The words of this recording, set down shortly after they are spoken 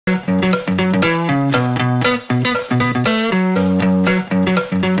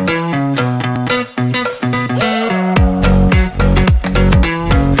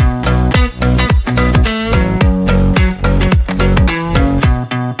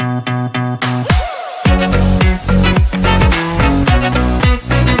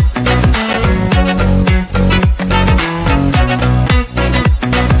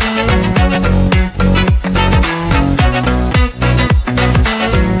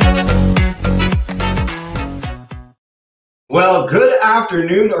Well, good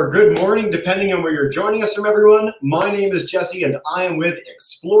afternoon or good morning, depending on where you're joining us from, everyone. My name is Jesse, and I am with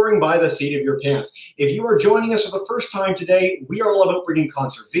Exploring by the Seat of Your Pants. If you are joining us for the first time today, we are all about bringing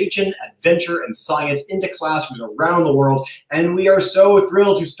conservation, adventure, and science into classrooms around the world, and we are so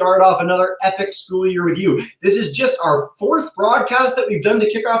thrilled to start off another epic school year with you. This is just our fourth broadcast that we've done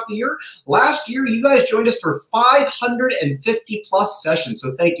to kick off the year. Last year, you guys joined us for 550 plus sessions,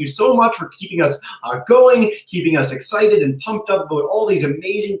 so thank you so much for keeping us going, keeping us excited and pumped up about all these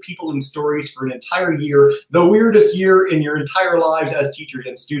amazing people and stories for an entire year, the weirdest year in your entire lives as teachers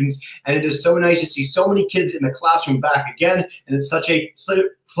and students. And it is so nice to see so many kids in the classroom back again. And it's such a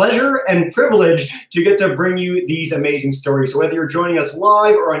pleasure and privilege to get to bring you these amazing stories. So whether you're joining us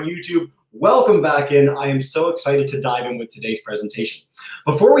live or on YouTube, welcome back in. I am so excited to dive in with today's presentation.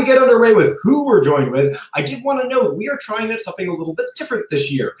 Before we get underway with who we're joined with, I did want to note we are trying out something a little bit different this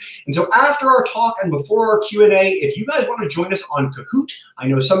year. And so after our talk and before our Q&A, if you guys want to join us on Kahoot, I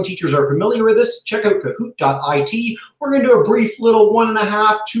know some teachers are familiar with this, check out kahoot.it. We're going to do a brief little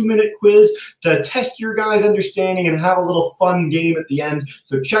 1.5 to 2 minute quiz to test your guys' understanding and have a little fun game at the end.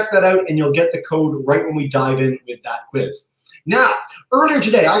 So check that out and you'll get the code right when we dive in with that quiz. Now, earlier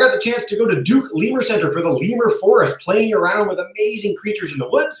today, I got the chance to go to Duke Lemur Center for the Lemur Forest, playing around with amazing creatures in the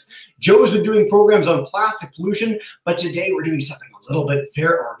woods. Joe's been doing programs on plastic pollution, but today we're doing something a little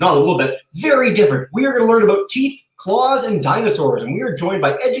bit, very different. We are going to learn about teeth, claws, and dinosaurs, and we are joined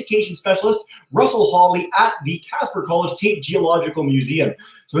by education specialist Russell Hawley at the Casper College Tate Geological Museum.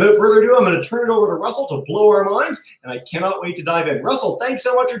 So without further ado, I'm going to turn it over to Russell to blow our minds, and I cannot wait to dive in. Russell, thanks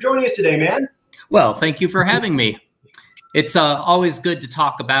so much for joining us today, man. Well, thank you for having me. It's always good to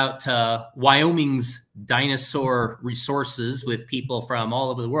talk about Wyoming's dinosaur resources with people from all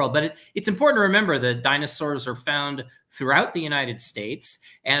over the world. But it's important to remember that dinosaurs are found throughout the United States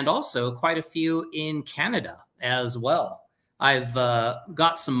and also quite a few in Canada as well. I've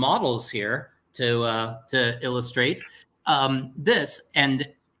got some models here to illustrate this. And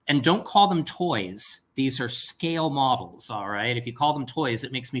don't call them toys. These are scale models, all right? If you call them toys,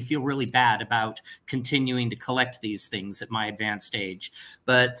 it makes me feel really bad about continuing to collect these things at my advanced age.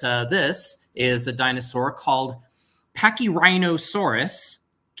 But this is a dinosaur called Pachyrhinosaurus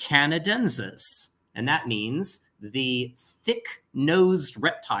canadensis. And that means the thick-nosed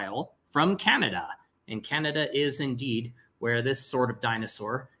reptile from Canada. And Canada is indeed where this sort of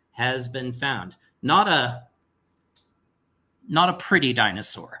dinosaur has been found. Not a pretty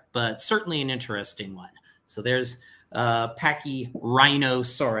dinosaur, but certainly an interesting one. So there's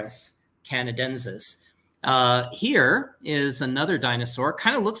Pachyrhinosaurus canadensis. Here is another dinosaur.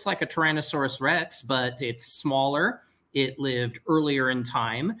 Kind of looks like a Tyrannosaurus rex, but it's smaller. It lived earlier in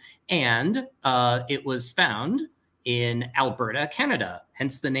time, and it was found in Alberta, Canada,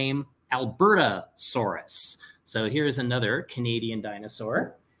 hence the name Albertosaurus. So here's another Canadian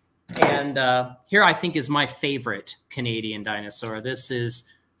dinosaur. And here I think is my favorite Canadian dinosaur. This is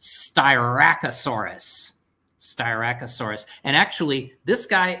Styracosaurus. Styracosaurus. And actually, this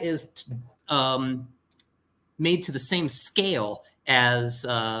guy is made to the same scale as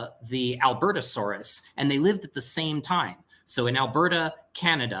the Albertosaurus, and they lived at the same time. So in Alberta,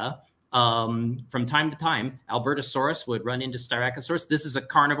 Canada, from time to time, Albertosaurus would run into Styracosaurus. This is a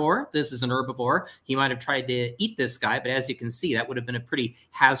carnivore. This is an herbivore. He might have tried to eat this guy, but as you can see, that would have been a pretty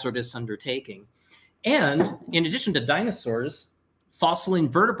hazardous undertaking. And in addition to dinosaurs, fossil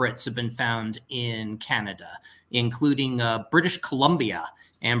invertebrates have been found in Canada, including British Columbia.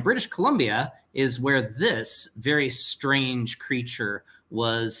 And British Columbia is where this very strange creature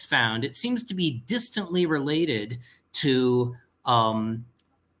was found. It seems to be distantly related to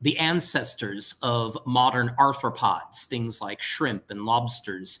the ancestors of modern arthropods, things like shrimp and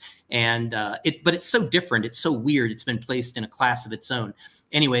lobsters. And but it's so different, it's so weird, it's been placed in a class of its own.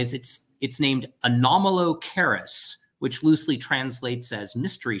 Anyways, it's named Anomalocaris, which loosely translates as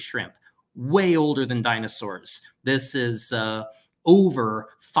mystery shrimp, way older than dinosaurs. This is over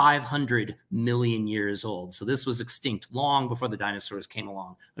 500 million years old. So this was extinct long before the dinosaurs came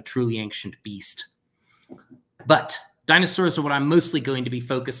along, a truly ancient beast. But dinosaurs are what I'm mostly going to be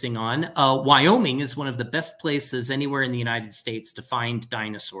focusing on. Wyoming is one of the best places anywhere in the United States to find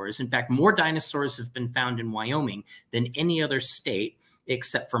dinosaurs. In fact, more dinosaurs have been found in Wyoming than any other state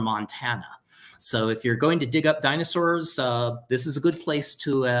except for Montana. So if you're going to dig up dinosaurs, this is a good place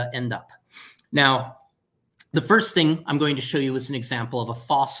to end up. Now, the first thing I'm going to show you is an example of a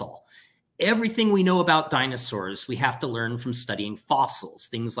fossil. Everything we know about dinosaurs, we have to learn from studying fossils,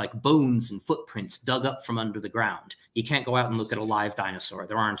 things like bones and footprints dug up from under the ground. You can't go out and look at a live dinosaur.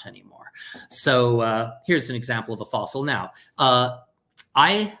 There aren't anymore. So here's an example of a fossil. Now,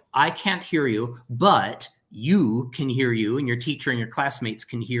 I can't hear you, but you can hear you, and your teacher and your classmates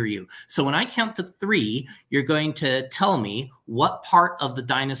can hear you. So when I count to 3, you're going to tell me what part of the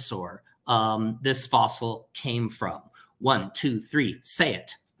dinosaur this fossil came from. 1, 2, 3, say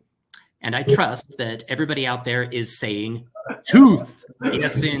it. And I trust that everybody out there is saying tooth.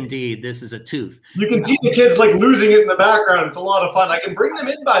 Yes, indeed, this is a tooth. You can see the kids like losing it in the background. It's a lot of fun. I can bring them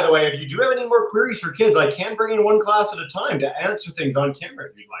in, by the way. If you do have any more queries for kids, I can bring in one class at a time to answer things on camera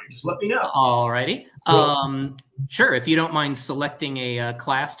if you'd like. Just let me know. All righty. Sure, if you don't mind selecting a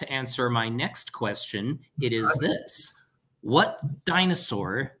class to answer my next question, it is this. What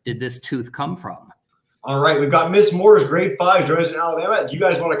dinosaur did this tooth come from? All right, we've got Miss Moore's grade 5 joining us in Alabama. If you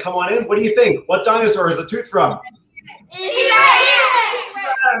guys want to come on in, what do you think? What dinosaur is the tooth from?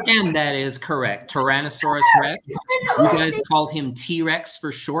 And that is correct. Tyrannosaurus Rex. You guys called him T-Rex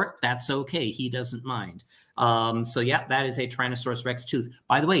for short. That's okay. He doesn't mind. So yeah, that is a Tyrannosaurus Rex tooth.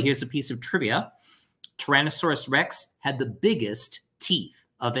 By the way, here's a piece of trivia. Tyrannosaurus Rex had the biggest teeth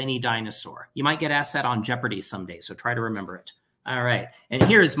of any dinosaur. You might get asked that on Jeopardy someday, so try to remember it. All right, and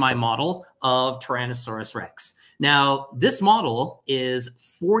here's my model of Tyrannosaurus Rex. Now, this model is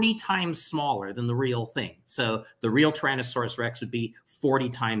 40 times smaller than the real thing. So the real Tyrannosaurus Rex would be 40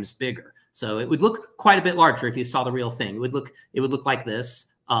 times bigger. So it would look quite a bit larger if you saw the real thing. It would look like this.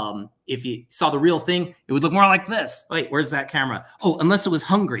 If you saw the real thing, it would look more like this. Wait, where's that camera? Oh, unless it was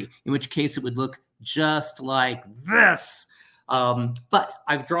hungry, in which case it would look just like this. But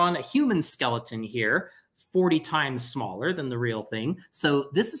I've drawn a human skeleton here, 40 times smaller than the real thing. So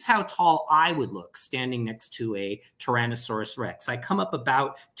this is how tall I would look standing next to a Tyrannosaurus Rex. I come up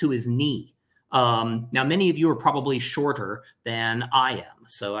about to his knee. Now, many of you are probably shorter than I am.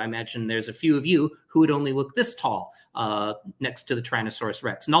 So I imagine there's a few of you who would only look this tall next to the Tyrannosaurus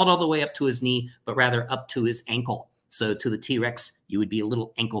Rex. Not all the way up to his knee, but rather up to his ankle. So to the T-Rex, you would be a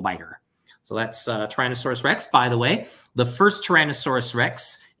little ankle biter. So that's Tyrannosaurus Rex. By the way, the first Tyrannosaurus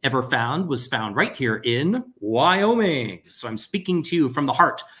Rex ever found was found right here in Wyoming. So I'm speaking to you from the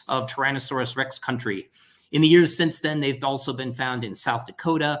heart of Tyrannosaurus Rex country. In the years since then, they've also been found in South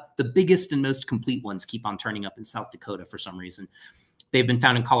Dakota. The biggest and most complete ones keep on turning up in South Dakota for some reason. They've been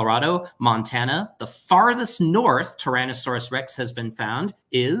found in Colorado, Montana. The farthest north Tyrannosaurus Rex has been found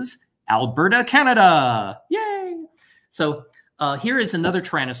is Alberta, Canada. Yay! So here is another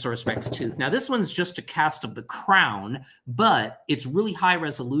Tyrannosaurus Rex tooth. Now, this one's just a cast of the crown, but it's really high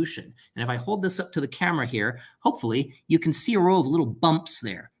resolution. And if I hold this up to the camera here, hopefully you can see a row of little bumps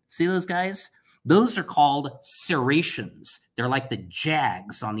there. See those guys? Those are called serrations. They're like the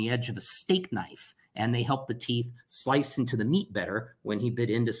jags on the edge of a steak knife, and they help the teeth slice into the meat better when he bit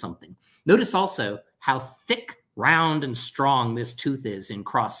into something. Notice also how thick, round, and strong this tooth is in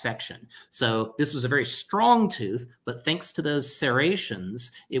cross-section. So this was a very strong tooth, but thanks to those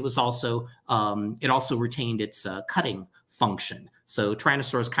serrations, it was also it also retained its cutting function. So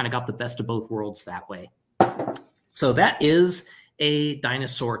Tyrannosaurus kind of got the best of both worlds that way. So that is a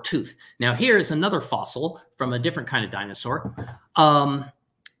dinosaur tooth. Now here is another fossil from a different kind of dinosaur.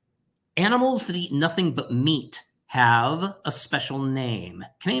 Animals that eat nothing but meat have a special name.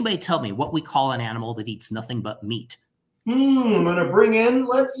 Can anybody tell me what we call an animal that eats nothing but meat? I'm going to bring in,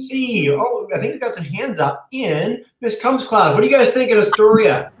 let's see. Oh, I think we got some hands up in Miss Combs' class. What do you guys think in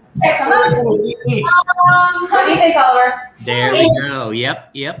Astoria? Hey, come on. What do you think, Oliver? There we go.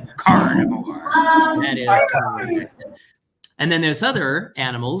 Yep. Carnivore. That is correct. And then there's other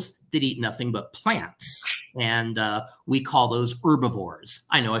animals that eat nothing but plants, and we call those herbivores.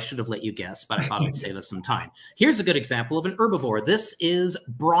 I know I should have let you guess, but I thought it'd save us some time. Here's a good example of an herbivore. This is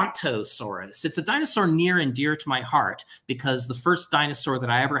Brontosaurus. It's a dinosaur near and dear to my heart because the first dinosaur that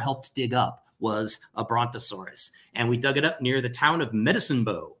I ever helped dig up was a Brontosaurus, and we dug it up near the town of Medicine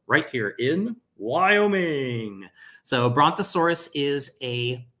Bow, right here in Wyoming. So Brontosaurus is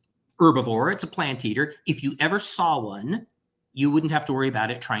a herbivore. It's a plant eater. If you ever saw one, you wouldn't have to worry about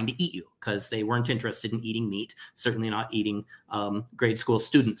it trying to eat you because they weren't interested in eating meat, certainly not eating grade school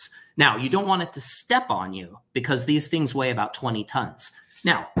students. Now, you don't want it to step on you because these things weigh about 20 tons.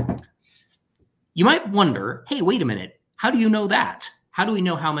 Now, you might wonder, hey, wait a minute, how do you know that? How do we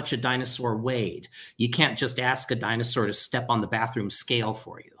know how much a dinosaur weighed? You can't just ask a dinosaur to step on the bathroom scale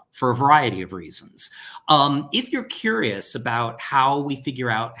for you, for a variety of reasons. If you're curious about how we figure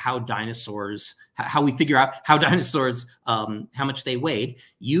out how dinosaurs, how much they weighed,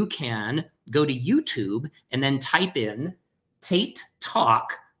 you can go to YouTube and then type in Tate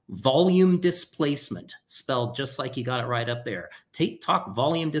Talk volume displacement, spelled just like you got it right up there. Tate Talk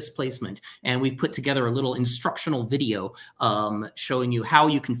volume displacement. And we've put together a little instructional video showing you how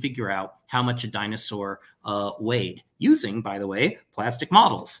you can figure out how much a dinosaur weighed using, by the way, plastic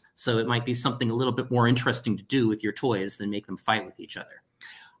models. So it might be something a little bit more interesting to do with your toys than make them fight with each other.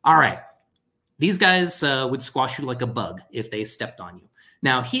 All right. These guys would squash you like a bug if they stepped on you.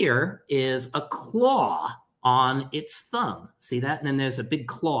 Now here is a claw on its thumb. See that? And then there's a big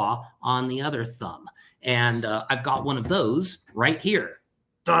claw on the other thumb. And I've got one of those right here.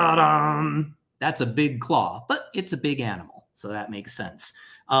 Ta-da! That's a big claw, but it's a big animal, so that makes sense.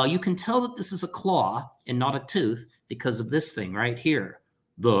 You can tell that this is a claw and not a tooth because of this thing right here,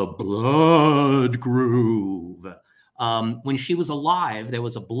 the blood groove. When she was alive, there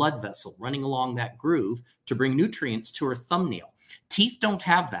was a blood vessel running along that groove to bring nutrients to her thumbnail. Teeth don't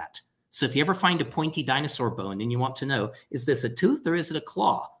have that. So if you ever find a pointy dinosaur bone and you want to know, is this a tooth or is it a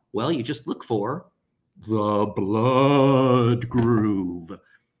claw? Well, you just look for the blood groove.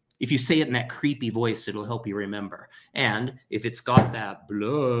 If you say it in that creepy voice, it'll help you remember. And if it's got that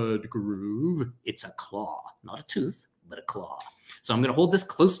blood groove, it's a claw, not a tooth, but a claw. So I'm going to hold this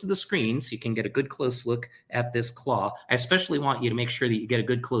close to the screen so you can get a good close look at this claw. I especially want you to make sure that you get a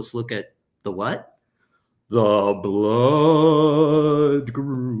good close look at the what? The blood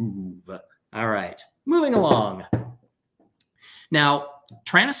groove. All right, moving along. Now,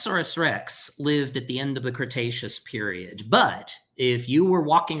 Tyrannosaurus rex lived at the end of the Cretaceous period, but if you were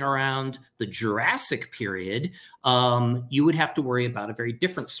walking around the Jurassic period, you would have to worry about a very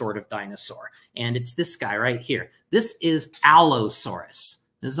different sort of dinosaur. And it's this guy right here. This is Allosaurus.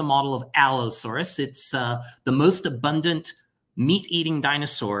 This is a model of Allosaurus. It's the most abundant meat-eating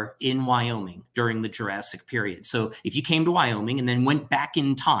dinosaur in Wyoming during the Jurassic period. So if you came to Wyoming and then went back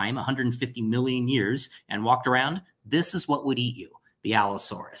in time 150 million years and walked around, this is what would eat you, the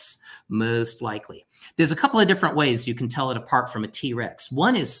Allosaurus, most likely. There's a couple of different ways you can tell it apart from a T-Rex.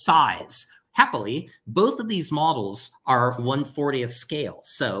 One is size. Happily, both of these models are 1/40th scale.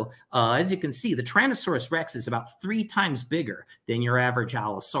 So as you can see, the Tyrannosaurus rex is about 3 times bigger than your average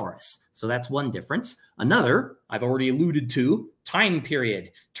Allosaurus. So that's one difference. Another, I've already alluded to, time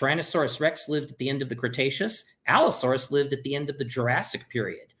period. Tyrannosaurus rex lived at the end of the Cretaceous. Allosaurus lived at the end of the Jurassic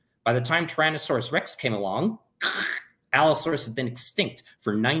period. By the time Tyrannosaurus rex came along, Allosaurus had been extinct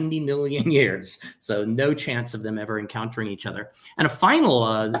for 90 million years, so no chance of them ever encountering each other. And a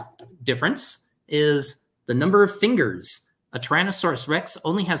final difference is the number of fingers. A Tyrannosaurus rex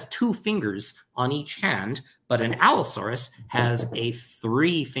only has 2 fingers on each hand, but an Allosaurus has a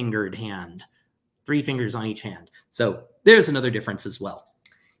 3-fingered hand. 3 fingers on each hand. So there's another difference as well.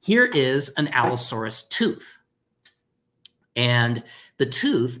 Here is an Allosaurus tooth. And the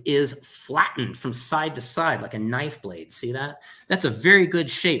tooth is flattened from side to side like a knife blade. See that? That's a very good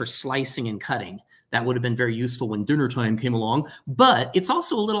shape for slicing and cutting. That would have been very useful when dinner time came along, but it's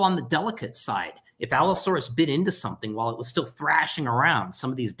also a little on the delicate side. If Allosaurus bit into something while it was still thrashing around, some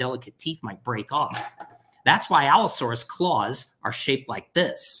of these delicate teeth might break off. That's why Allosaurus claws are shaped like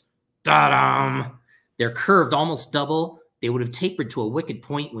this. Ta-dam! They're curved almost double. They would have tapered to a wicked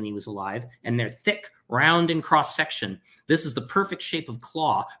point when he was alive, and they're thick, round in cross-section. This is the perfect shape of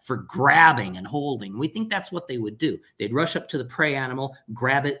claw for grabbing and holding. We think that's what they would do. They'd rush up to the prey animal,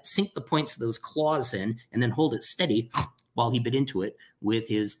 grab it, sink the points of those claws in, and then hold it steady while he bit into it with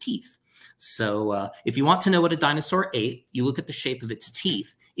his teeth. So if you want to know what a dinosaur ate, you look at the shape of its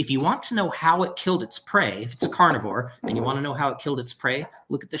teeth. If you want to know how it killed its prey, if it's a carnivore, and you want to know how it killed its prey,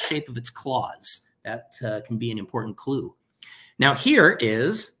 look at the shape of its claws. That can be an important clue. Now here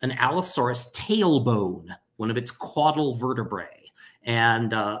is an Allosaurus tailbone, one of its caudal vertebrae.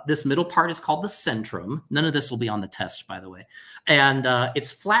 And this middle part is called the centrum. None of this will be on the test, by the way. And it's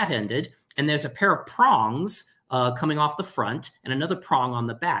flat-ended, and there's a pair of prongs coming off the front and another prong on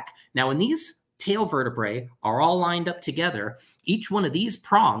the back. Now, when these tail vertebrae are all lined up together, each one of these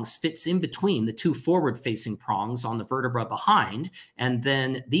prongs fits in between the 2 forward-facing prongs on the vertebra behind, and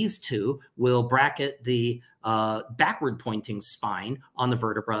then these 2 will bracket the backward-pointing spine on the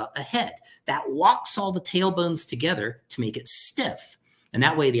vertebra ahead. That locks all the tailbones together to make it stiff, and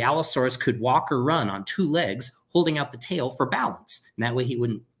that way the Allosaurus could walk or run on 2 legs, holding out the tail for balance, and that way he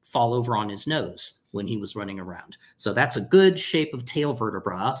wouldn't fall over on his nose when he was running around. So that's a good shape of tail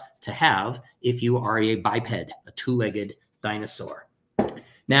vertebra to have if you are a biped, a 2-legged dinosaur.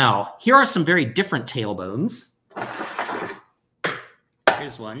 Now, here are some very different tailbones.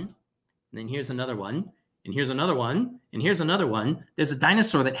 Here's one, and then here's another one, and here's another one, and here's another one. There's a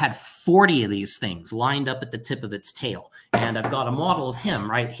dinosaur that had 40 of these things lined up at the tip of its tail, and I've got a model of him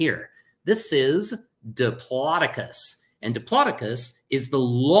right here. This is Diplodocus. And Diplodocus is the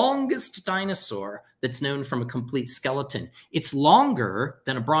longest dinosaur that's known from a complete skeleton. It's longer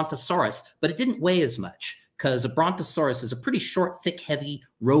than a Brontosaurus, but it didn't weigh as much because a Brontosaurus is a pretty short, thick, heavy,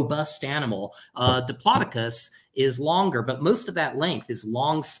 robust animal. Diplodocus is longer, but most of that length is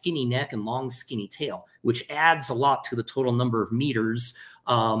long, skinny neck and long, skinny tail, which adds a lot to the total number of meters,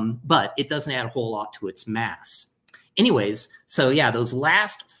 but it doesn't add a whole lot to its mass. Anyways, so yeah, those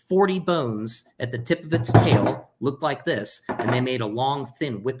last 40 bones at the tip of its tail looked like this, and they made a long,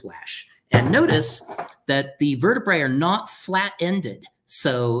 thin whiplash. And notice that the vertebrae are not flat-ended.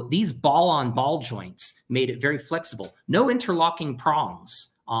 So these ball-on-ball joints made it very flexible. No interlocking prongs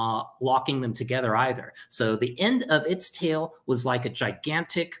locking them together either. So the end of its tail was like a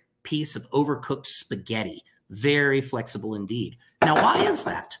gigantic piece of overcooked spaghetti. Very flexible indeed. Now, why is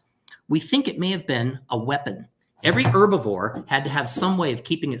that? We think it may have been a weapon. Every herbivore had to have some way of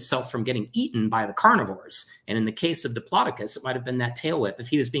keeping itself from getting eaten by the carnivores. And in the case of Diplodocus, it might have been that tail whip. If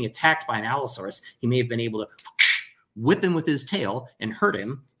he was being attacked by an Allosaurus, he may have been able to whip him with his tail and hurt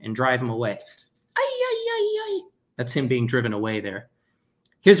him and drive him away. That's him being driven away there.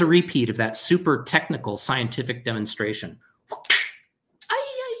 Here's a repeat of that super technical scientific demonstration.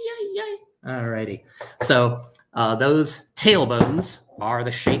 All righty. So those tailbones are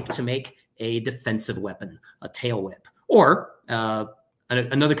the shape to make a defensive weapon, a tail whip. Or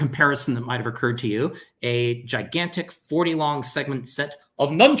another comparison that might have occurred to you, a gigantic 40-long segment set of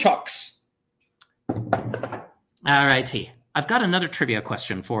nunchucks. All righty. I've got another trivia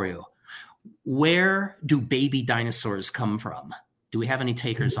question for you. Where do baby dinosaurs come from? Do we have any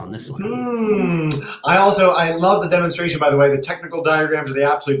takers on this one? I love the demonstration, by the way. The technical diagrams are the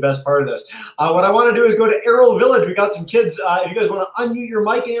absolute best part of this. What I want to do is go to Arrow Village. We got some kids. If you guys want to unmute your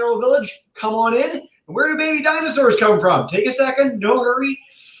mic in Arrow Village, come on in. Where do baby dinosaurs come from? Take a second. No hurry.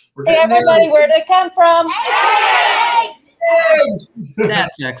 Hey, everybody, where did it come from? Eggs!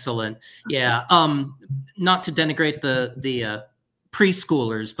 That's excellent. Yeah. Not to denigrate the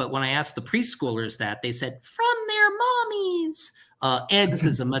preschoolers, but when I asked the preschoolers that, they said, from their mommies. Eggs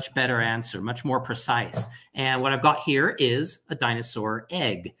is a much better answer, much more precise. And what I've got here is a dinosaur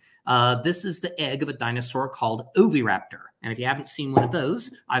egg. This is the egg of a dinosaur called Oviraptor. And if you haven't seen one of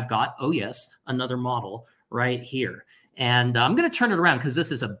those, I've got, oh yes, another model right here. And I'm going to turn it around because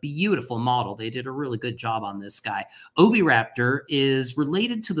this is a beautiful model. They did a really good job on this guy. Oviraptor is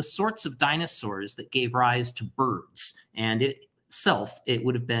related to the sorts of dinosaurs that gave rise to birds. And it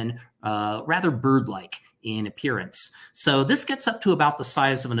would have been rather bird-like in appearance. So this gets up to about the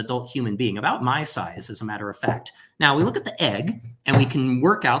size of an adult human being, about my size, as a matter of fact. Now we look at the egg and we can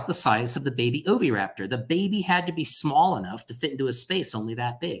work out the size of the baby Oviraptor. The baby had to be small enough to fit into a space only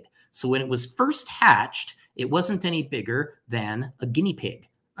that big. So when it was first hatched, it wasn't any bigger than a guinea pig.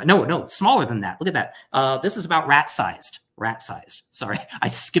 No, smaller than that. Look at that. This is about rat-sized. Rat-sized. Sorry, I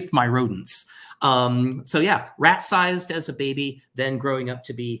skipped my rodents. So yeah, rat-sized as a baby, then growing up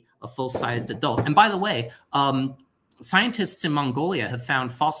to be a full-sized adult. And by the way, scientists in Mongolia have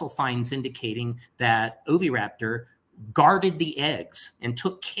found fossil finds indicating that Oviraptor guarded the eggs and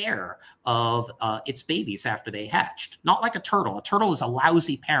took care of its babies after they hatched. Not like a turtle. A turtle is a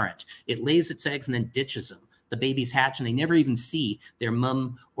lousy parent. It lays its eggs and then ditches them. The babies hatch and they never even see their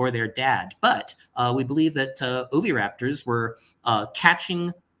mom or their dad. But we believe that oviraptors were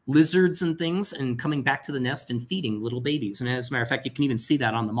catching lizards and things and coming back to the nest and feeding little babies. And as a matter of fact, you can even see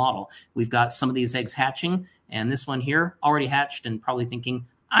that on the model. We've got some of these eggs hatching, and this one here already hatched and probably thinking,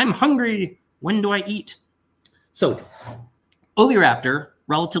 I'm hungry. When do I eat? So oviraptor,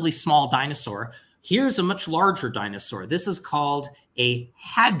 relatively small dinosaur. Here's a much larger dinosaur. This is called a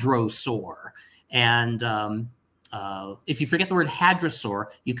hadrosaur. And if you forget the word hadrosaur,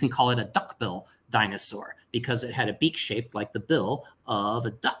 you can call it a duckbill dinosaur because it had a beak shaped like the bill of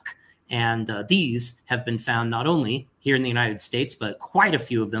a duck. And these have been found not only here in the United States, but quite a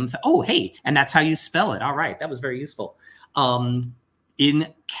few of them. Oh, hey, and that's how you spell it. All right, that was very useful. In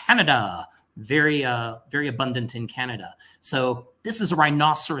Canada, very abundant in Canada. So this is a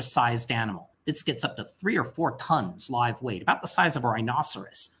rhinoceros-sized animal. This gets up to 3 or 4 tons live weight, about the size of a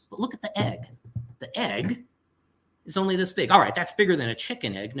rhinoceros. But look at the egg. The egg is only this big. All right, that's bigger than a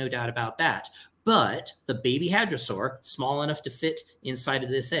chicken egg, no doubt about that. But the baby hadrosaur, small enough to fit inside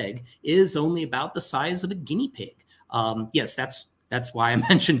of this egg, is only about the size of a guinea pig. Yes, that's why I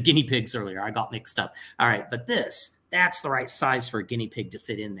mentioned guinea pigs earlier. I got mixed up. All right, but that's the right size for a guinea pig to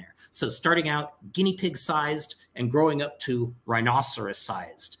fit in there. So starting out guinea pig sized and growing up to rhinoceros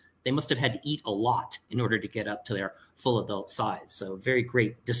sized. They must have had to eat a lot in order to get up to their full adult size. So very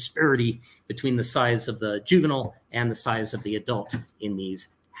great disparity between the size of the juvenile and the size of the adult in these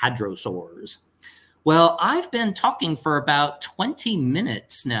hadrosaurs. Well, I've been talking for about 20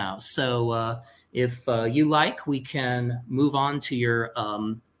 minutes now. So if you like, we can move on to your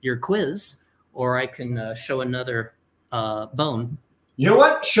quiz, or I can show another bone. You know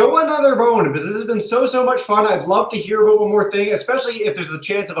what? Show another bone, because this has been so much fun. I'd love to hear about one more thing, especially if there's a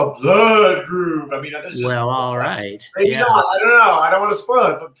chance of a blood groove. I mean, that's just all right. Maybe not. I don't know. I don't want to spoil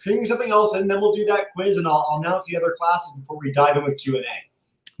it, but bring something else in, then we'll do that quiz, and I'll announce the other classes before we dive in with Q&A.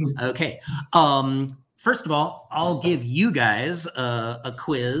 Okay. First of all, I'll give you guys a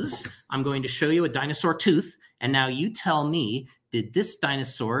quiz. I'm going to show you a dinosaur tooth, and now you tell me, did this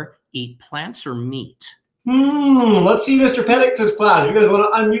dinosaur eat plants or meat? Let's see Mr. Pettix's class. If you guys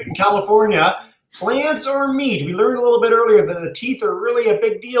want to unmute in California, plants or meat? We learned a little bit earlier that the teeth are really a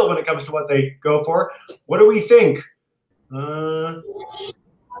big deal when it comes to what they go for. What do we think?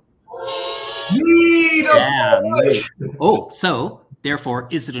 Meat! Yeah, meat. Oh, so therefore,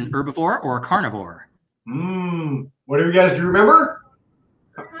 is it an herbivore or a carnivore? What do you guys do? Remember?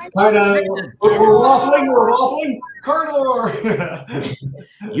 We're waffling. Carnivore.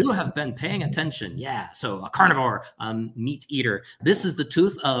 You have been paying attention. Yeah. So a carnivore, meat eater. This is the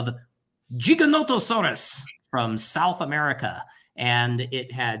tooth of Giganotosaurus from South America, and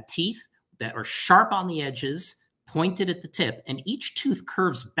it had teeth that were sharp on the edges, pointed at the tip, and each tooth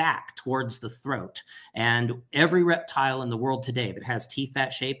curves back towards the throat. And every reptile in the world today that has teeth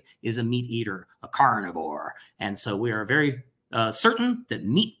that shape is a meat eater, a carnivore. And so we are very certain that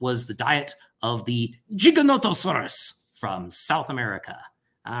meat was the diet of the Giganotosaurus from South America.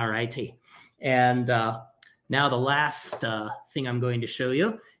 All righty. And now the last thing I'm going to show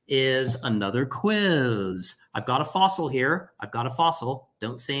you is another quiz. I've got a fossil here. I've got a fossil.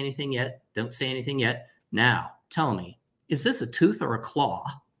 Don't say anything yet. Don't say anything yet. Now, tell me, is this a tooth or a claw?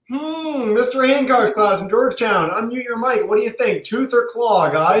 Mr. Hancock's class in Georgetown. Unmute your mic. What do you think? Tooth or claw,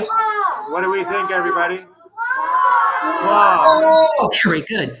 guys? What do we think, everybody? Claw. Oh! Very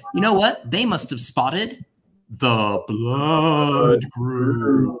good. You know what? They must have spotted the blood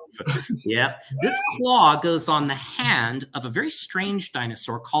groove. Yep. This claw goes on the hand of a very strange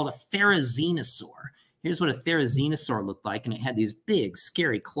dinosaur called a therizinosaur. Here's what a therizinosaur looked like, and it had these big,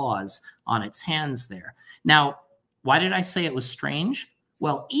 scary claws on its hands there. Now, why did I say it was strange?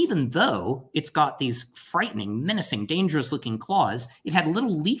 Well, even though it's got these frightening, menacing, dangerous-looking claws, it had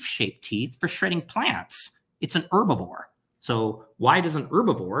little leaf-shaped teeth for shredding plants. It's an herbivore. So why does an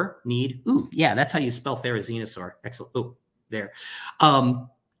herbivore need, yeah, that's how you spell therizinosaur. Excellent. Oh, there.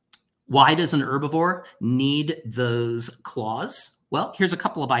 Why does an herbivore need those claws? Well, here's a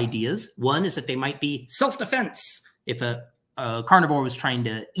couple of ideas. One is that they might be self-defense. If a carnivore was trying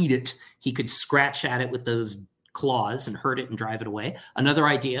to eat it, he could scratch at it with those claws and hurt it and drive it away. Another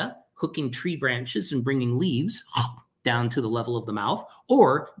idea, hooking tree branches and bringing leaves down to the level of the mouth,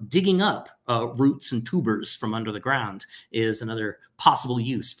 or digging up roots and tubers from under the ground is another possible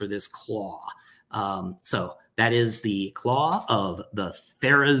use for this claw. So that is the claw of the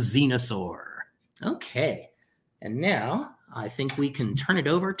therizinosaur. Okay, and now I think we can turn it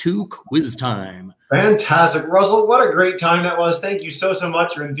over to quiz time. Fantastic. Russell, what a great time that was. Thank you so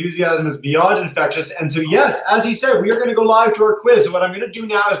much. Your enthusiasm is beyond infectious. And so, yes, as he said, we are going to go live to our quiz. So what I'm going to do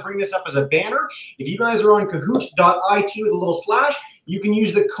now is bring this up as a banner. If you guys are on kahoot.it with a little slash, you can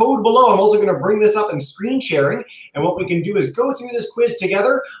use the code below. I'm also going to bring this up in screen sharing. And what we can do is go through this quiz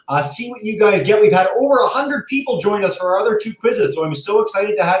together, see what you guys get. We've had over 100 people join us for our other two quizzes. So I'm so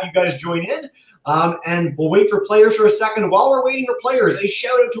excited to have you guys join in. And we'll wait for players for a second. While we're waiting for players, a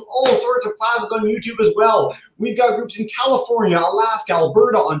shout out to all sorts of classes on YouTube as well. We've got groups in California, Alaska,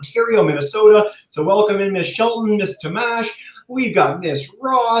 Alberta, Ontario, Minnesota. So welcome in Miss Shelton, Miss Tamash. We've got Miss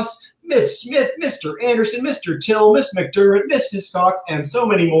Ross, Miss Smith, Mr. Anderson, Mr. Till, Miss McDermott, Miss Hiscox, and so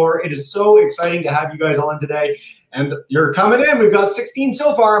many more. It is so exciting to have you guys on today. And you're coming in. We've got 16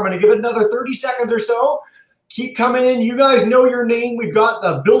 so far. I'm going to give it another 30 seconds or so. Keep coming in. You guys know your name. We've got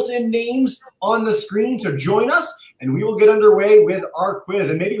the built-in names on the screen, so join us, and we will get underway with our quiz.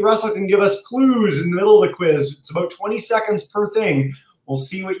 And maybe Russell can give us clues in the middle of the quiz. It's about 20 seconds per thing. We'll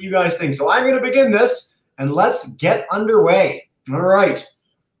see what you guys think. So I'm going to begin this, and let's get underway. All right.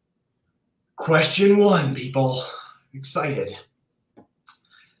 Question one, people. I'm excited.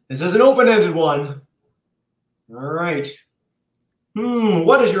 This is an open-ended one. All right.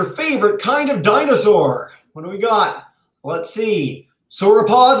 What is your favorite kind of dinosaur? What do we got? Let's see.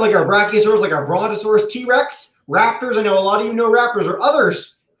 Sauropods, like our brachiosaurs, like our brontosaurus, T-Rex, raptors. I know a lot of you know raptors, or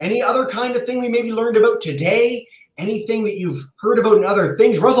others. Any other kind of thing we maybe learned about today? Anything that you've heard about in other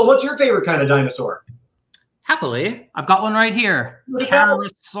things? Russell, what's your favorite kind of dinosaur? Happily, I've got one right here.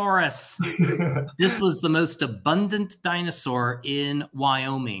 Carnivores. This was the most abundant dinosaur in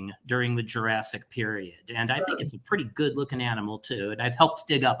Wyoming during the Jurassic period. And I think it's a pretty good looking animal too. And I've helped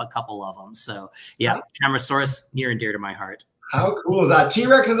dig up a couple of them. So yeah, Carnivores, near and dear to my heart. How cool is that?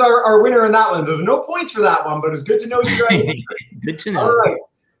 T-Rex is our winner in that one. There's no points for that one, but it's good to know you guys. Good to know. All right.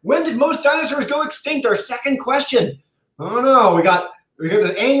 When did most dinosaurs go extinct? Our second question. Oh no, we got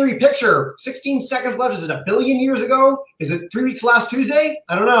an angry picture. 16 seconds left. Is it a billion years ago? Is it 3 weeks last Tuesday?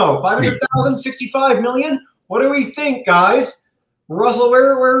 I don't know. 500,000, 65 million? What do we think, guys? Russell,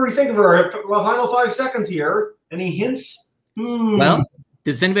 where are we thinking for our final 5 seconds here? Any hints? Well,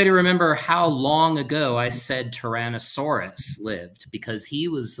 does anybody remember how long ago I said Tyrannosaurus lived? Because he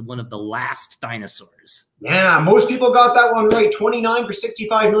was one of the last dinosaurs. Yeah, most people got that one right. 29 for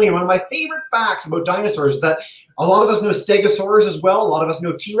 65 million. One of my favorite facts about dinosaurs is that a lot of us know Stegosaurus as well. A lot of us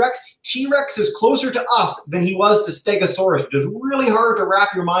know T-Rex. T-Rex is closer to us than he was to Stegosaurus, which is really hard to wrap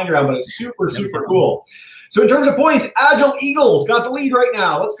your mind around, but it's super, super cool. So in terms of points, Agile Eagles got the lead right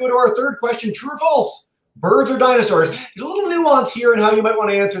now. Let's go to our third question. True or false? Birds or dinosaurs? There's a little nuance here in how you might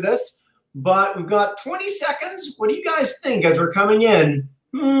want to answer this, but we've got 20 seconds. What do you guys think as we're coming in?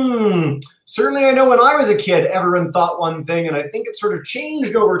 Certainly I know when I was a kid, everyone thought one thing, and I think it sort of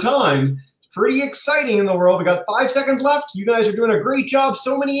changed over time. Pretty exciting in the world. We got 5 seconds left. You guys are doing a great job.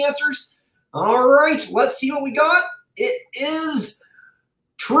 So many answers. All right, let's see what we got. It is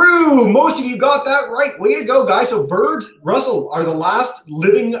true. Most of you got that right. Way to go, guys. So birds, Russell, are the last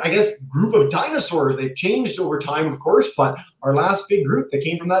living, I guess, group of dinosaurs. They've changed over time, of course, but our last big group that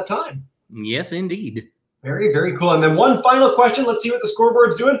came from that time. Yes, indeed. Very, very cool. And then one final question. Let's see what the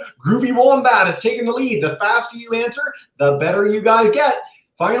scoreboard's doing. Groovy Wombat is taking the lead. The faster you answer, the better you guys get.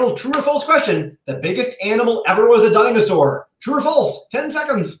 Final true or false question. The biggest animal ever was a dinosaur. True or false? 10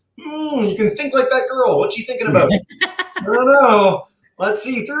 seconds. You can think like that girl. What's she thinking about? I don't know. Let's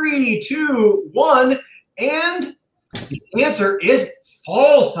see. 3, 2, 1. And the answer is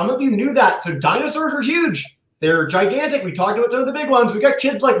false. Some of you knew that. So dinosaurs are huge. They're gigantic. We talked about some of the big ones. We got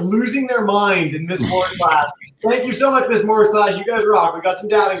kids like losing their minds in Miss Moore's class. Thank you so much, Miss Moore's class. You guys rock. We got some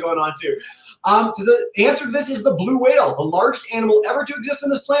data going on too. So the answer to this is the blue whale. The largest animal ever to exist on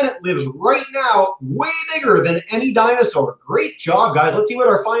this planet lives right now, way bigger than any dinosaur. Great job, guys. Let's see what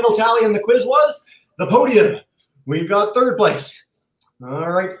our final tally in the quiz was. The podium. We've got third place.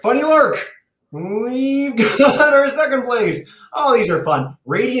 All right, Funny Lark. We've got our second place. Oh, these are fun.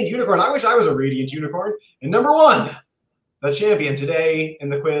 Radiant Unicorn. I wish I was a Radiant Unicorn. And number one, the champion today in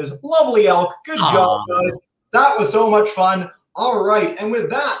the quiz, Lovely Elk. Good job, guys. That was so much fun. All right, and with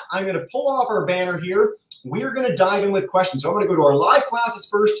that, I'm going to pull off our banner here. We are going to dive in with questions. So I'm going to go to our live classes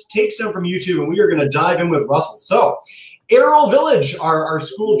first, take some from YouTube, and we are going to dive in with Russell. So Arrow Village, our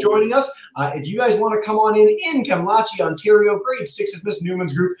school joining us. If you guys want to come on in Kamlaachi, Ontario, grade 6 is Miss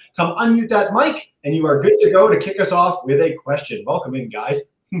Newman's group, come unmute that mic, and you are good to go to kick us off with a question. Welcome in, guys.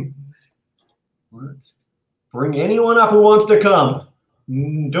 Let's bring anyone up who wants to come.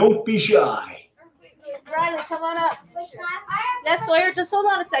 Don't be shy. Riley, come on up. Yes, Sawyer, just hold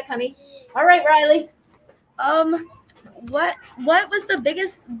on a sec, honey. All right, Riley. What was the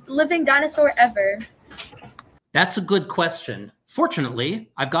biggest living dinosaur ever? That's a good question. Fortunately,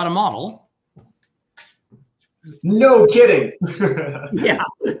 I've got a model. No kidding. Yeah.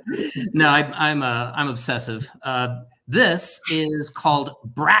 No, I'm obsessive. This is called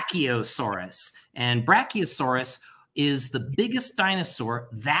Brachiosaurus, and Brachiosaurus is the biggest dinosaur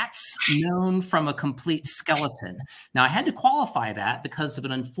that's known from a complete skeleton. Now, I had to qualify that because of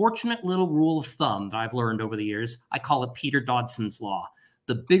an unfortunate little rule of thumb that I've learned over the years. I call it Peter Dodson's law.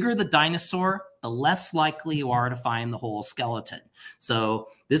 The bigger the dinosaur, the less likely you are to find the whole skeleton. So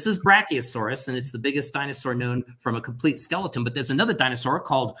this is Brachiosaurus, and it's the biggest dinosaur known from a complete skeleton. But there's another dinosaur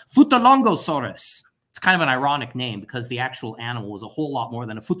called Futulongosaurus. It's kind of an ironic name because the actual animal was a whole lot more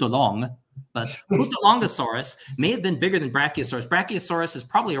than a futulong. But Futulongosaurus may have been bigger than Brachiosaurus. Brachiosaurus is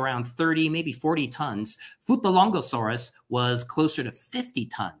probably around 30, maybe 40 tons. Futulongosaurus was closer to 50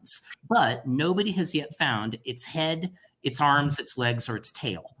 tons. But nobody has yet found its head, its arms, its legs, or its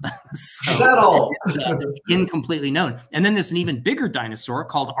tail. So it's incompletely known. And then there's an even bigger dinosaur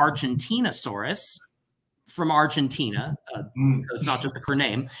called Argentinosaurus from Argentina. So it's not just a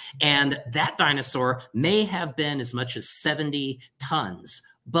name. And that dinosaur may have been as much as 70 tons,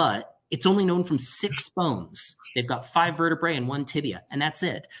 but it's only known from 6 bones. They've got 5 vertebrae and 1 tibia, and that's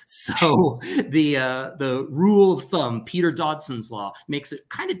it. So the rule of thumb, Peter Dodson's law, makes it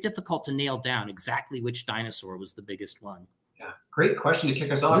kind of difficult to nail down exactly which dinosaur was the biggest one. Yeah, great question to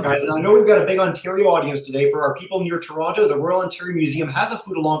kick us off, guys. And I know we've got a big Ontario audience today. For our people near Toronto, the Royal Ontario Museum has a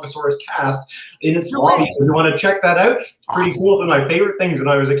Foodalongosaurus cast in its lobby. So if you want to check that out, it's pretty cool. It's one of my favorite things when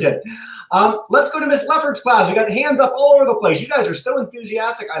I was a kid. Let's go to Miss Lefferts' class. We got hands up all over the place. You guys are so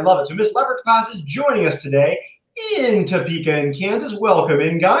enthusiastic. I love it. So Miss Lefferts' class is joining us today in Topeka in Kansas. Welcome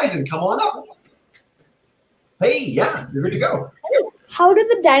in, guys, and come on up. Hey, yeah, you're good to go. How do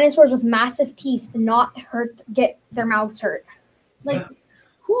the dinosaurs with massive teeth not get their mouths hurt? Like,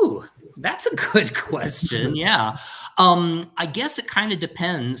 Ooh, that's a good question. Yeah. I guess it kind of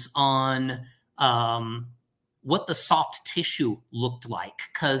depends on what the soft tissue looked like.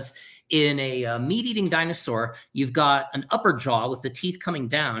 Because in a meat-eating dinosaur, you've got an upper jaw with the teeth coming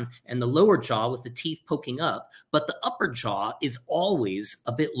down and the lower jaw with the teeth poking up. But the upper jaw is always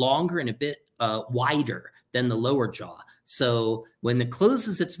a bit longer and a bit wider than the lower jaw. So when it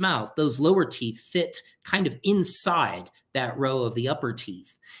closes its mouth, those lower teeth fit kind of inside that row of the upper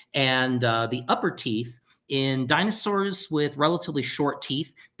teeth. And the upper teeth in dinosaurs with relatively short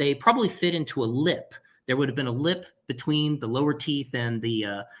teeth, they probably fit into a lip. There would have been a lip between the lower teeth, and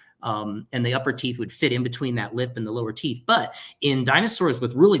the upper teeth would fit in between that lip and the lower teeth. But in dinosaurs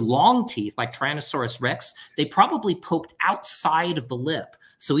with really long teeth, like Tyrannosaurus rex, they probably poked outside of the lip.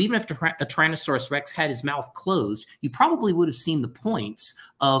 So even if a Tyrannosaurus rex had his mouth closed, you probably would have seen the points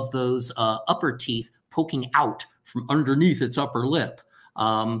of those upper teeth poking out from underneath its upper lip.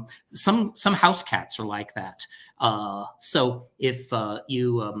 Some house cats are like that. So if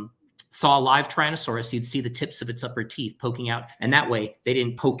you saw a live Tyrannosaurus, you'd see the tips of its upper teeth poking out, and that way they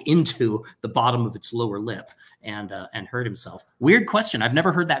didn't poke into the bottom of its lower lip and hurt himself. Weird question. I've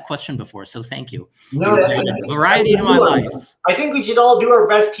never heard that question before, so thank you. No, variety in my life. I think we should all do our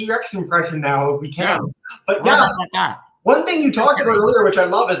best T-Rex impression now if we can. Yeah. But yeah, one thing you talked about earlier, which I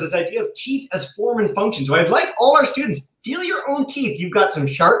love, is this idea of teeth as form and function. So I'd like all our students, feel your own teeth. You've got some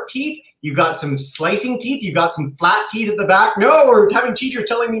sharp teeth. You've got some slicing teeth. You've got some flat teeth at the back. No, we're having teachers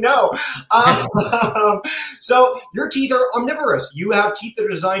telling me no. So your teeth are omnivorous. You have teeth that are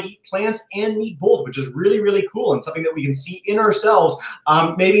designed to eat plants and meat both, which is really, really cool and something that we can see in ourselves.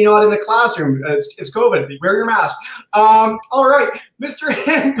 Maybe not in the classroom. It's COVID. Wear your mask. All right, Mr.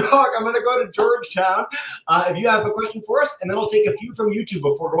 Hancock, I'm going to go to Georgetown. If you have a question for us, and then I'll take a few from YouTube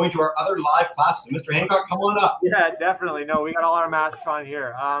before going to our other live classes. Mr. Hancock, come on up. Yeah, definitely. No, we got all our masks on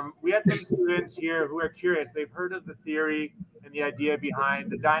here. We had some students here who are curious. They've heard of the theory and the idea behind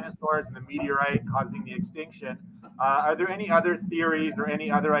the dinosaurs and the meteorite causing the extinction. Are there any other theories or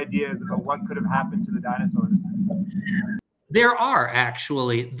any other ideas about what could have happened to the dinosaurs? There are,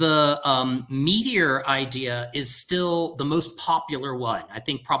 actually. The meteor idea is still the most popular one. I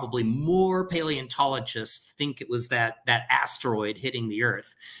think probably more paleontologists think it was that asteroid hitting the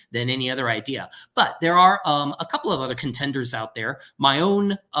Earth than any other idea. But there are a couple of other contenders out there. My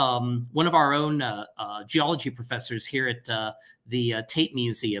own, one of our own geology professors here at the Tate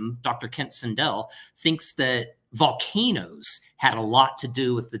Museum, Dr. Kent Sandell, thinks that volcanoes had a lot to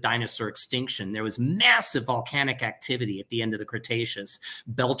do with the dinosaur extinction. There was massive volcanic activity at the end of the Cretaceous,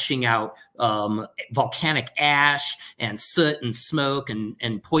 belching out volcanic ash and soot and smoke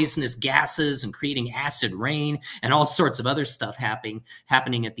and poisonous gases and creating acid rain and all sorts of other stuff happening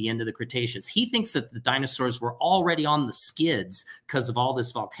at the end of the Cretaceous. He thinks that the dinosaurs were already on the skids because of all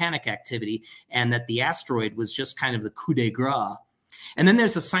this volcanic activity, and that the asteroid was just kind of the coup de grace. And then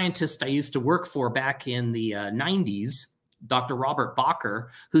there's a scientist I used to work for back in the 90s, Dr. Robert Bacher,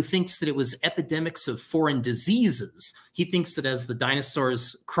 who thinks that it was epidemics of foreign diseases. He thinks that as the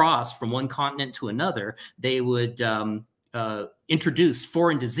dinosaurs crossed from one continent to another, they would introduce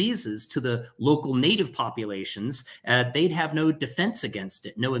foreign diseases to the local native populations. They'd have no defense against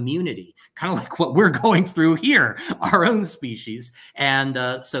it, no immunity, kind of like what we're going through here, our own species.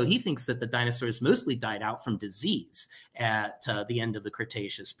 And so he thinks that the dinosaurs mostly died out from disease at the end of the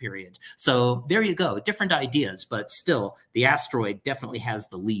Cretaceous period. So there you go, different ideas, but still the asteroid definitely has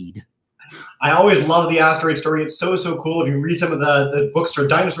the lead. I always love the asteroid story. It's so, so cool. If you read some of the books for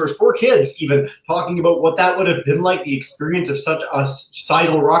dinosaurs for kids, even talking about what that would have been like, the experience of such a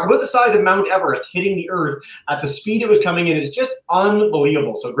sizable rock, about the size of Mount Everest, hitting the Earth at the speed it was coming in, is just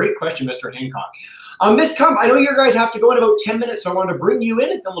unbelievable. So great question, Mr. Hancock. Miss Kump, I know you guys have to go in about 10 minutes, so I want to bring you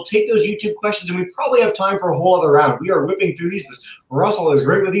in, and then we'll take those YouTube questions, and we probably have time for a whole other round. We are whipping through these, but Russell is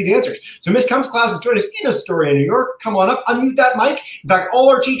great with these answers. So Miss Kump's class has joined us in Astoria, New York. Come on up, unmute that mic. In fact,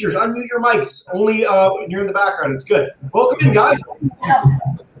 all our teachers, unmute your mics. It's only when you're in the background. It's good. Welcome in, guys. If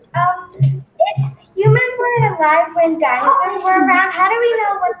humans weren't alive when dinosaurs were around, how do we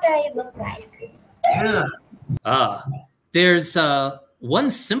know what they look like? Yeah. There's one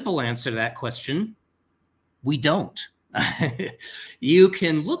simple answer to that question. We don't. You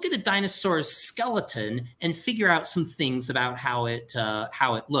can look at a dinosaur's skeleton and figure out some things about how it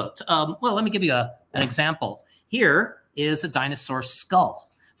looked. Well, let me give you an example. Here is a dinosaur skull.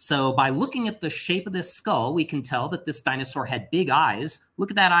 So by looking at the shape of this skull, we can tell that this dinosaur had big eyes.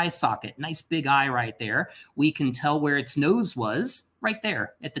 Look at that eye socket, nice big eye right there. We can tell where its nose was, right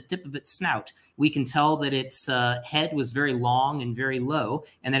there at the tip of its snout. We can tell that its head was very long and very low,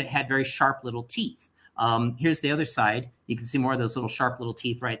 and that it had very sharp little teeth. Here's the other side. You can see more of those little sharp little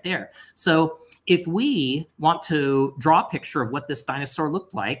teeth right there. So if we want to draw a picture of what this dinosaur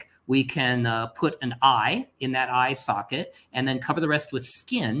looked like, we can put an eye in that eye socket and then cover the rest with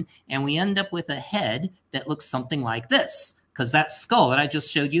skin, and we end up with a head that looks something like this, because that skull that I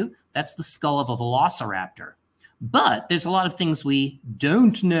just showed you, that's the skull of a velociraptor. But there's a lot of things we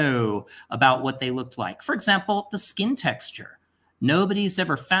don't know about what they looked like. For example, the skin texture. Nobody's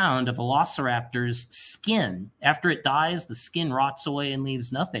ever found a velociraptor's skin. After it dies, the skin rots away and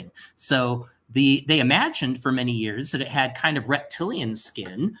leaves nothing. So they imagined for many years that it had kind of reptilian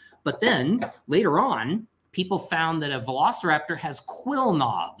skin, but then later on, people found that a velociraptor has quill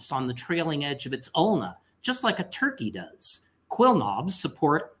knobs on the trailing edge of its ulna, just like a turkey does. Quill knobs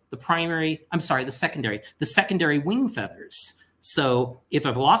support the secondary wing feathers. So if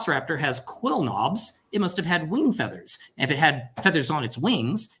a velociraptor has quill knobs, it must have had wing feathers. And if it had feathers on its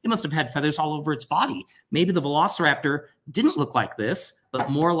wings, it must have had feathers all over its body. Maybe the velociraptor didn't look like this, but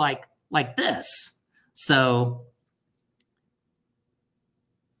more like this. So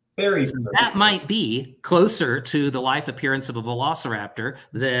that might be closer to the life appearance of a velociraptor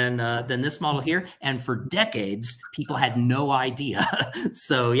than this model here. And for decades, people had no idea.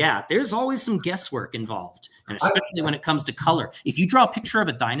 So yeah, there's always some guesswork involved. And especially when it comes to color. If you draw a picture of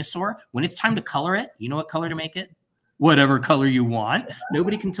a dinosaur, when it's time to color it, you know what color to make it? Whatever color you want.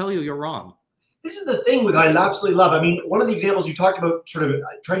 Nobody can tell you you're wrong. This is the thing that I absolutely love. I mean, one of the examples you talked about, sort of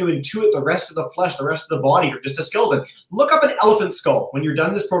trying to intuit the rest of the flesh, the rest of the body, or just a skeleton. Look up an elephant skull when you're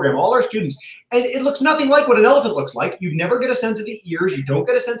done this program, all our students, and it looks nothing like what an elephant looks like. You never get a sense of the ears. You don't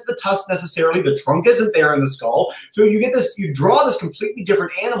get a sense of the tusks necessarily. The trunk isn't there in the skull. So you get this, you draw this completely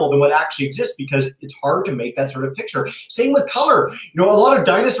different animal than what actually exists, because it's hard to make that sort of picture. Same with color. You know, a lot of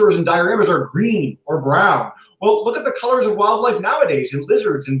dinosaurs and dioramas are green or brown. Well, look at the colors of wildlife nowadays, and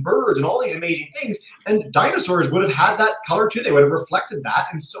lizards and birds and all these amazing things. And dinosaurs would have had that color too. They would have reflected that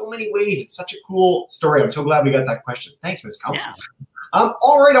in so many ways. It's such a cool story. I'm so glad we got that question. Thanks, Ms. Kump. Yeah.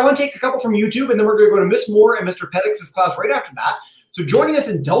 All right, I want to take a couple from YouTube, and then we're going to go to Miss Moore and Mr. Pettix's class right after that. So joining us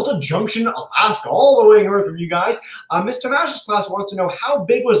in Delta Junction, Alaska, all the way north from you guys, Ms. Tamash's class wants to know, how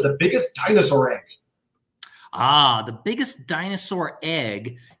big was the biggest dinosaur egg? The biggest dinosaur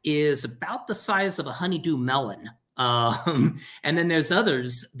egg is about the size of a honeydew melon. And then there's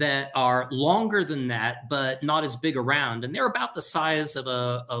others that are longer than that, but not as big around. And they're about the size of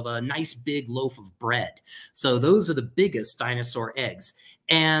a nice big loaf of bread. So those are the biggest dinosaur eggs.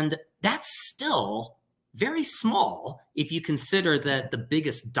 And that's still very small if you consider that the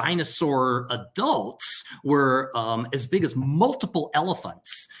biggest dinosaur adults were as big as multiple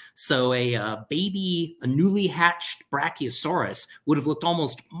elephants. So a newly hatched Brachiosaurus would have looked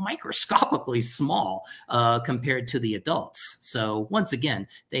almost microscopically small compared to the adults. So once again,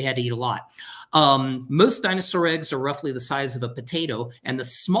 they had to eat a lot. Most dinosaur eggs are roughly the size of a potato, and the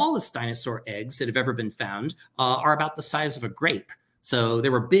smallest dinosaur eggs that have ever been found are about the size of a grape. So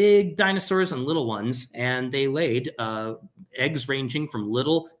there were big dinosaurs and little ones, and they laid eggs ranging from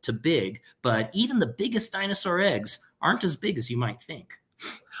little to big. But even the biggest dinosaur eggs aren't as big as you might think.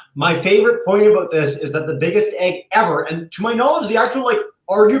 My favorite point about this is that the biggest egg ever, and to my knowledge, the actual,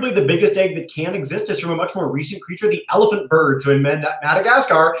 arguably the biggest egg that can exist is from a much more recent creature, the elephant bird. So in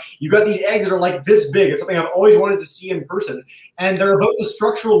Madagascar, you've got these eggs that are like this big. It's something I've always wanted to see in person. And they're about the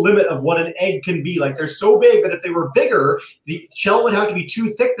structural limit of what an egg can be. Like, they're so big that if they were bigger, the shell would have to be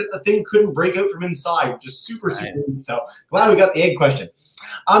too thick that the thing couldn't break out from inside, which is super, super neat. So glad we got the egg question.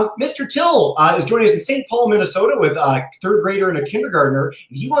 Mr. Till is joining us in St. Paul, Minnesota with a third grader and a kindergartner.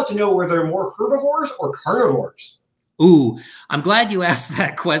 And he wants to know, were there more herbivores or carnivores? Ooh, I'm glad you asked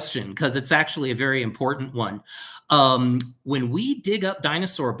that question, because it's actually a very important one. When we dig up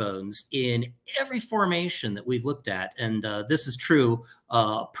dinosaur bones in every formation that we've looked at, and this is true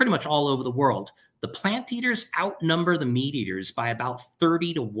pretty much all over the world, the plant eaters outnumber the meat eaters by about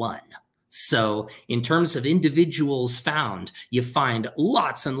 30 to 1. So in terms of individuals found, you find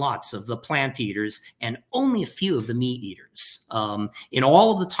lots and lots of the plant eaters and only a few of the meat eaters. In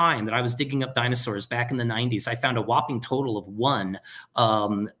all of the time that I was digging up dinosaurs back in the 90s, I found a whopping total of 1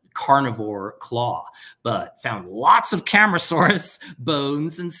 carnivore claw, but found lots of Camarasaurus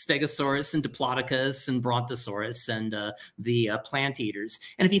bones and Stegosaurus and Diplodocus and Brontosaurus and the plant eaters.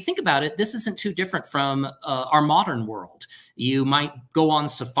 And if you think about it, this isn't too different from our modern world. You might go on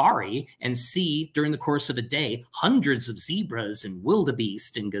safari and see during the course of a day hundreds of zebras and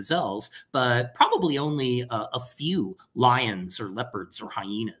wildebeest and gazelles, but probably only a few lions or leopards or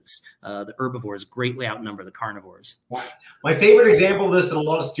hyenas. The herbivores greatly outnumber the carnivores. My favorite example of this that a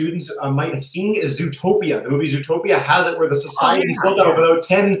lot of students might have seen is Zootopia. The movie Zootopia has it where the society is built out of about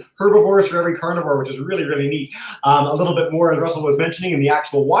 10 herbivores for every carnivore, which is really, really neat. A little bit more, as Russell was mentioning, in the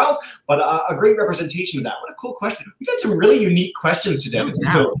actual wild, but a great representation of that. What a cool question. We've had some really unique questions today. It's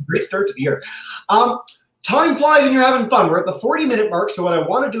a great start to the year. Time flies and you're having fun. We're at the 40-minute mark, so what I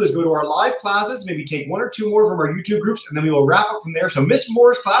want to do is go to our live classes, maybe take 1 or 2 more from our YouTube groups, and then we will wrap up from there. So Miss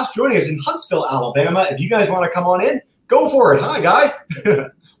Moore's class joining us in Huntsville, Alabama. If you guys want to come on in, go for it. Hi, guys.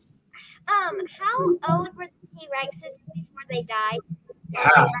 How old were the T-Rexes before they died?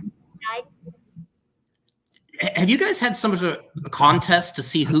 Yeah. Have you guys had some sort of a contest to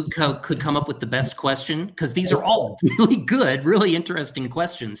see who could come up with the best question? Because these are all really good, really interesting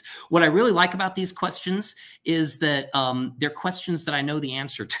questions. What I really like about these questions is that they're questions that I know the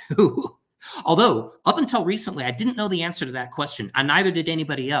answer to. Although, up until recently, I didn't know the answer to that question, and neither did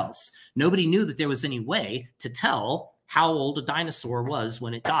anybody else. Nobody knew that there was any way to tell how old a dinosaur was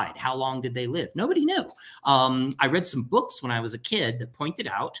when it died. How long did they live? Nobody knew. I read some books when I was a kid that pointed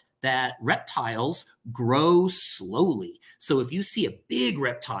out that reptiles grow slowly. So if you see a big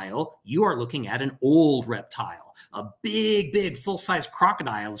reptile, you are looking at an old reptile. A big, full-size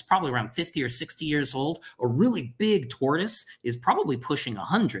crocodile is probably around 50 or 60 years old. A really big tortoise is probably pushing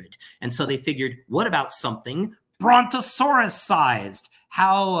 100. And so they figured, what about something Brontosaurus-sized?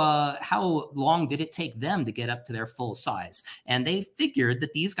 How long did it take them to get up to their full size? And they figured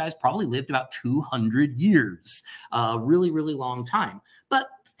that these guys probably lived about 200 years, a really, really long time. But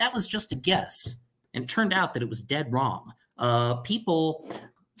that was just a guess. And it turned out that it was dead wrong. People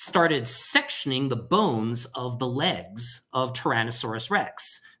started sectioning the bones of the legs of Tyrannosaurus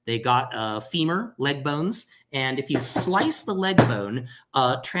rex. They got femur, leg bones, and if you slice the leg bone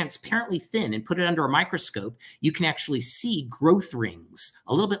transparently thin and put it under a microscope, you can actually see growth rings,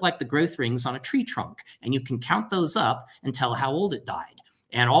 a little bit like the growth rings on a tree trunk. And you can count those up and tell how old it died.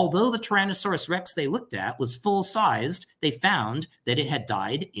 And although the Tyrannosaurus rex they looked at was full-sized, they found that it had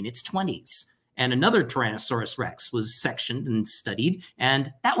died in its 20s. And another Tyrannosaurus rex was sectioned and studied,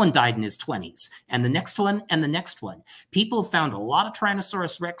 and that one died in his 20s. And the next one, and the next one. People found a lot of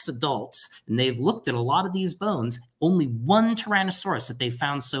Tyrannosaurus rex adults, and they've looked at a lot of these bones. Only one Tyrannosaurus that they've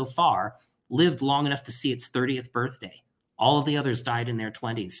found so far lived long enough to see its 30th birthday. All of the others died in their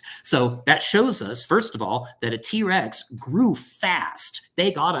 20s. So that shows us, first of all, that a T-Rex grew fast.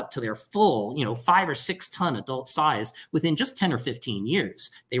 They got up to their full, 5 or 6 ton adult size within just 10 or 15 years.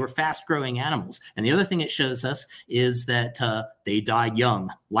 They were fast-growing animals. And the other thing it shows us is that they died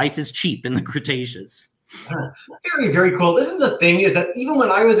young. Life is cheap in the Cretaceous. Very, very cool. This is the thing, is that even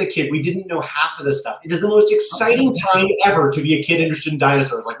when I was a kid, we didn't know half of this stuff. It is the most exciting time ever to be a kid interested in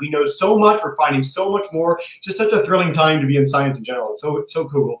dinosaurs. Like, we know so much, we're finding so much more. It's just such a thrilling time to be in science in general. It's so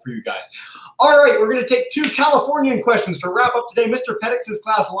cool for you guys. All right, we're going to take 2 Californian questions to wrap up today. Mr. Pettix's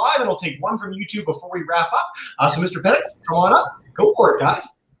class live, and I'll take 1 from YouTube before we wrap up. So Mr. Pettix, come on up. Go for it, guys.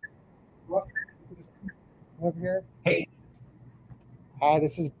 Over here. Hey. Hi,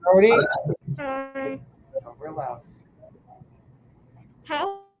 this is Brody. So real loud.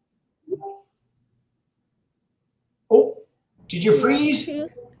 How? Oh, did you freeze?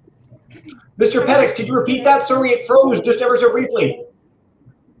 Mr. Pettix, could you repeat that? Sorry, it froze just ever so briefly.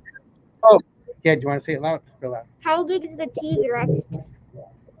 Oh, yeah, do you want to say it loud? Real loud. How big is the T-Rex?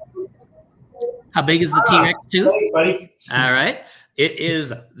 How big is the T-Rex tooth? Hey, buddy. All right. It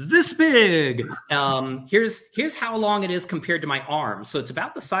is this big. Here's how long it is compared to my arm. So it's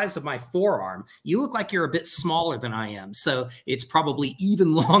about the size of my forearm. You look like you're a bit smaller than I am. So it's probably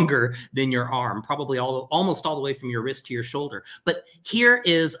even longer than your arm, probably almost all the way from your wrist to your shoulder. But here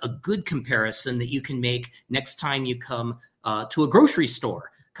is a good comparison that you can make next time you come to a grocery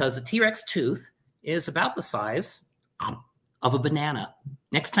store, because a T-Rex tooth is about the size of a banana.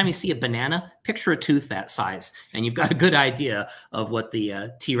 Next time you see a banana, picture a tooth that size, and you've got a good idea of what the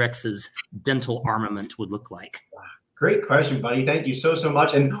T-Rex's dental armament would look like. Great question, buddy. Thank you so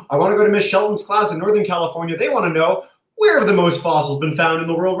much. And I want to go to Miss Shelton's class in Northern California. They want to know, where have the most fossils been found in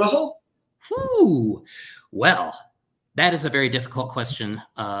the world, Russell? Ooh, well, that is a very difficult question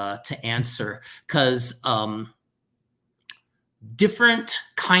to answer, because different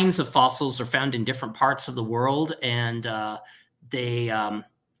kinds of fossils are found in different parts of the world, and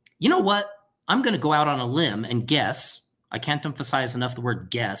You know what? I'm going to go out on a limb and guess. I can't emphasize enough the word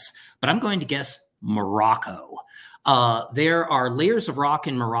guess, but I'm going to guess Morocco. There are layers of rock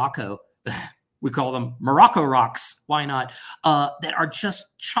in Morocco. We call them Morocco rocks. Why not? That are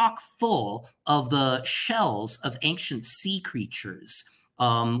just chock full of the shells of ancient sea creatures,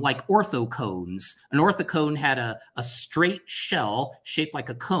 like orthocones. An orthocone had a straight shell shaped like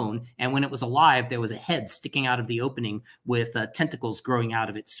a cone, and when it was alive, there was a head sticking out of the opening with tentacles growing out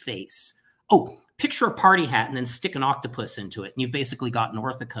of its face. Oh, picture a party hat and then stick an octopus into it, and you've basically got an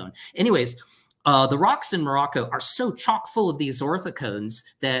orthocone. Anyways, the rocks in Morocco are so chock full of these orthocones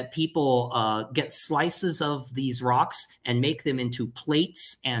that people get slices of these rocks and make them into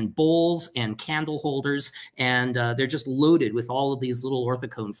plates and bowls and candle holders, and they're just loaded with all of these little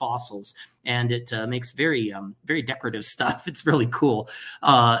orthocone fossils, and it makes very decorative stuff. It's really cool,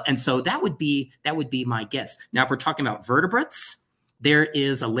 and so that would be my guess. Now, if we're talking about vertebrates, there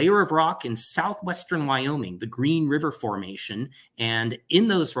is a layer of rock in southwestern Wyoming, the Green River Formation, and in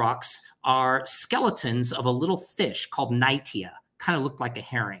those rocks are skeletons of a little fish called Nitia, kind of looked like a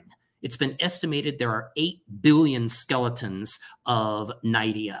herring. It's been estimated there are 8 billion skeletons of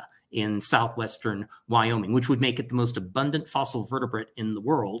Nitia in southwestern Wyoming, which would make it the most abundant fossil vertebrate in the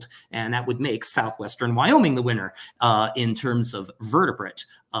world, and that would make southwestern Wyoming the winner in terms of vertebrate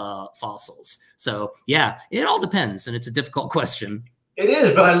fossils. So yeah, it all depends, and it's a difficult question. It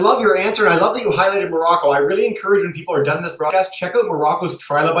is, but I love your answer, and I love that you highlighted Morocco. I really encourage when people are done this broadcast, check out Morocco's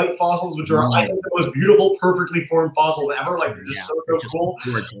trilobite fossils, which are, I think, the most beautiful, perfectly formed fossils ever. Like, they're just so cool.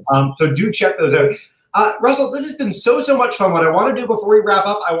 So do check those out. Russell, this has been so much fun. What I want to do before we wrap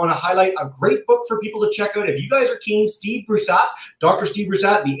up, I want to highlight a great book for people to check out. If you guys are keen, Steve Broussat, Dr. Steve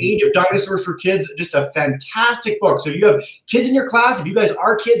Broussat, The Age of Dinosaurs for Kids, just a fantastic book. So if you have kids in your class, if you guys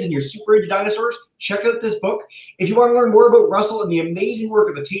are kids and you're super into dinosaurs, check out this book. If you want to learn more about Russell and the amazing work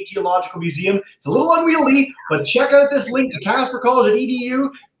of the Tate Geological Museum, it's a little unwieldy, but check out this link to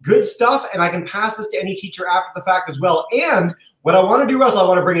caspercollege.edu. Good stuff, and I can pass this to any teacher after the fact as well. And what I want to do, Russell, I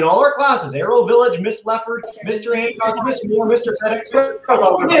want to bring in all our classes: Arrow Village, Miss Lefford, Mr. Hancock, Miss Moore, Mr. FedEx.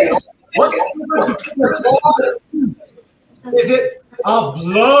 Look is it a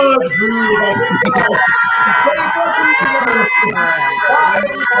blood group?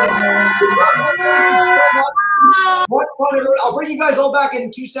 What fun, everyone. I'll bring you guys all back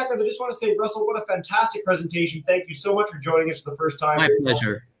in 2 seconds. I just want to say, Russell, what a fantastic presentation. Thank you so much for joining us for the first time. My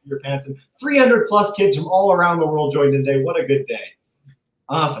pleasure. Your pants, and 300 plus kids from all around the world joined today. What a good day.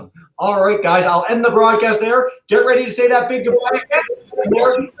 Awesome. All right, guys, I'll end the broadcast there. Get ready to say that big goodbye again.